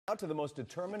Now to the most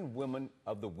determined woman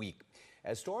of the week.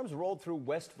 As storms rolled through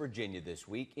West Virginia this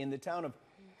week, in the town of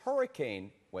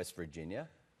Hurricane, West Virginia,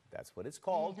 that's what it's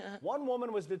called, one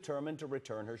woman was determined to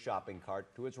return her shopping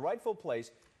cart to its rightful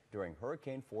place during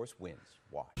hurricane-force winds.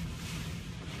 Watch.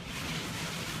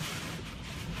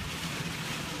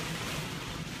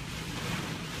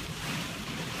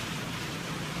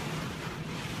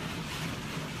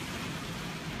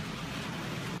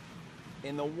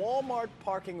 In the Walmart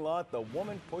parking lot, the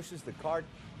woman pushes the cart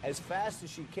as fast as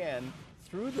she can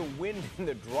through the wind and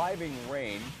the driving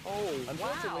rain. Oh,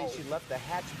 Unfortunately, wow. she left the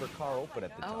hatch of her car open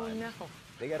at the time. Oh, no.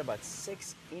 They got about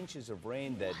 6 inches of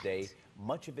rain that day,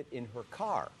 much of it in her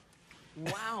car.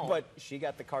 Wow. But she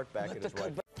got the cart back in its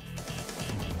right.